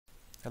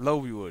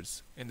Hello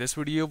viewers, in this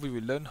video we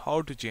will learn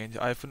how to change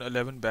iPhone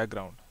 11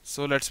 background.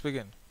 So let's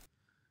begin.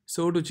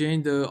 So to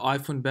change the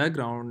iPhone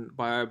background,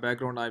 by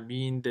background I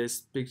mean this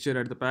picture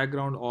at the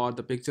background or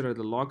the picture at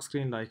the lock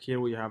screen, like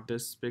here we have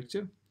this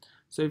picture.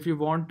 So if you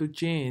want to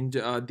change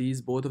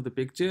these both of the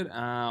picture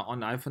on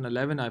iPhone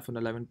 11, iPhone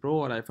 11 Pro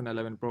or iPhone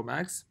 11 Pro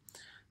Max,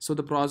 so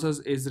the process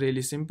is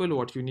really simple.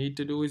 What you need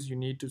to do is you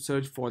need to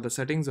search for the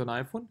settings on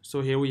iPhone. So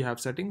here we have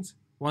settings.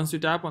 Once you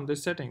tap on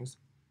this settings,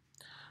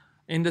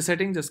 in the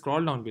settings, just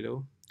scroll down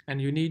below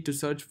and you need to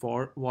search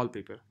for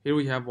wallpaper. Here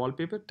we have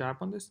wallpaper,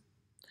 tap on this.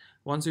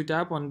 Once you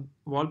tap on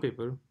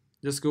wallpaper,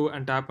 just go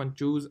and tap on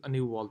choose a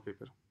new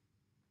wallpaper.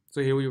 So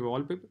here we have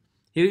wallpaper.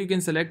 Here you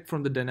can select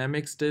from the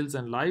dynamic, stills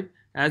and live,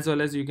 as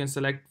well as you can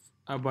select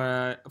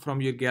from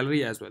your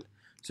gallery as well.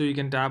 So you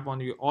can tap on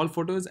your all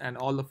photos and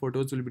all the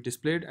photos will be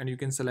displayed and you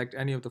can select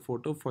any of the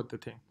photo for the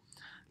thing.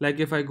 Like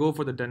if I go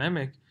for the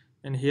dynamic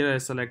and here I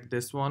select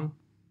this one,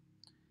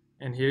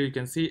 and here you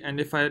can see, and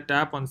if I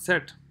tap on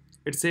set,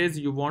 it says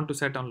you want to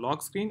set on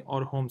lock screen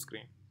or home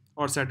screen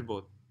or set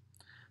both.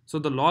 So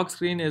the lock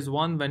screen is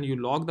one when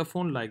you lock the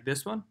phone, like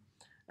this one,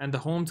 and the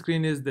home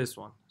screen is this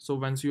one, so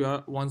once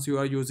you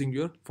are using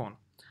your phone.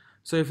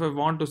 So if I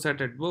want to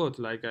set it both,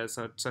 like I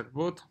set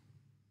both,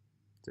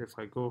 so if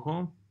I go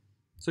home,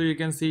 so you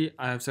can see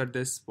I have set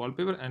this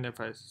wallpaper, and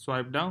if I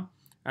swipe down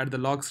at the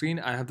lock screen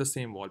I have the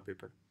same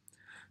wallpaper.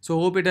 So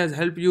hope it has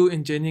helped you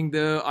in changing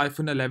the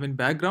iPhone 11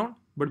 background.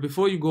 But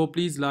before you go,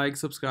 please like,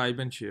 subscribe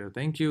and share.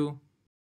 Thank you.